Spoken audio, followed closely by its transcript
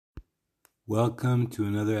Welcome to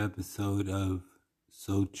another episode of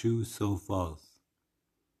So True, So False.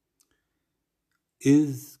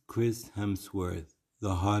 Is Chris Hemsworth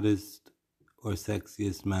the hottest or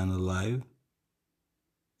sexiest man alive?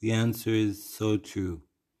 The answer is so true.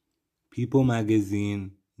 People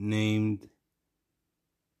magazine named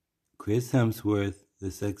Chris Hemsworth the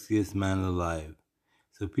sexiest man alive.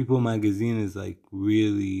 So People magazine is like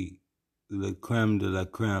really the creme de la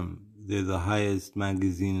creme. They're the highest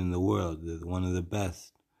magazine in the world. They're one of the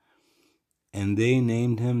best. And they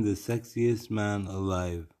named him the sexiest man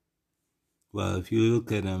alive. Well, if you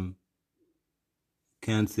look at him,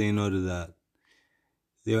 can't say no to that.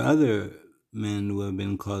 There are other men who have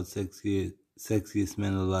been called sexiest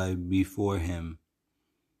men alive before him.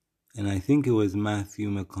 And I think it was Matthew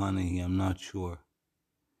McConaughey, I'm not sure.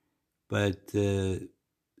 But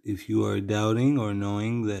if you are doubting or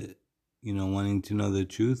knowing that, wanting to know the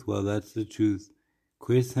truth, well, that's the truth.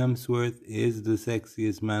 Chris Hemsworth is the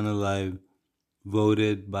sexiest man alive,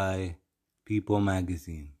 voted by People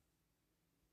magazine.